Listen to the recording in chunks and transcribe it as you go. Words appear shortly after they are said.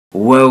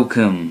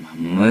Welcome.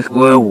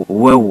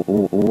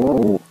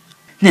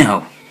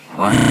 Now,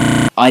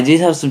 I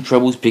did have some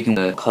troubles picking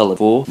the color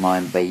for my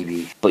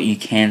baby, but you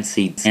can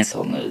see dance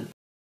on it.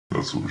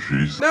 That's what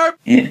she said. Nope.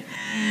 Yeah.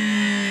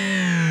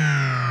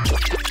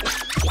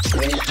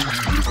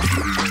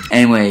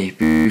 Anyway,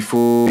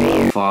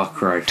 before Far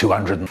Cry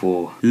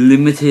 204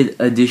 limited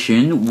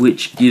edition,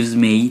 which gives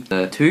me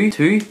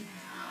two.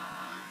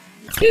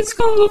 It's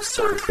gonna look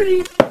so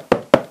pretty.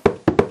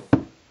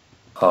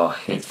 Oh,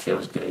 it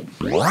feels good.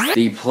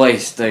 The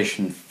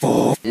PlayStation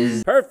 4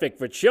 is perfect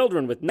for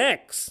children with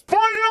necks.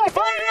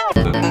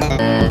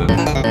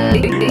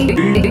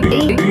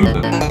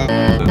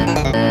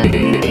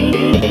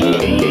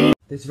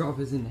 There's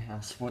robbers in the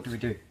house. What do we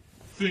do?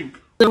 Think.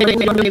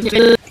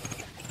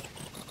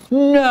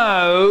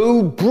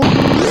 no.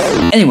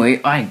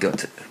 Anyway, I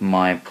got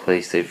my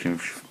PlayStation.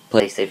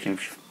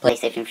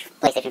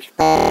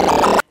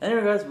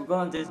 Anyway, guys, we're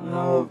going to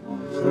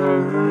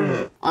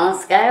do on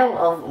a scale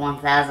of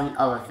 1,000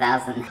 of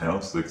 1,000. How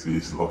sexy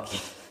is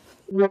life?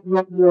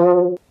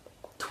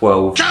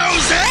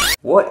 12,000.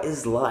 What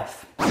is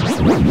life? I've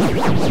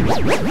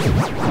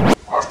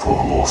got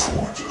a lot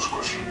for this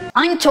question.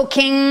 I'm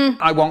talking.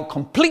 I want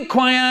complete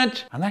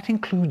quiet, and that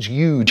includes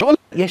you, John.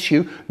 Yes,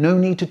 you. No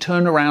need to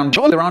turn around,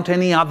 John. There aren't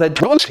any other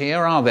Johns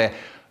here, are there?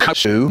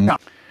 No.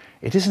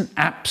 It isn't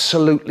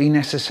absolutely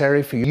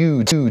necessary for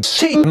you to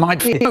see my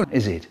phone,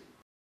 is it?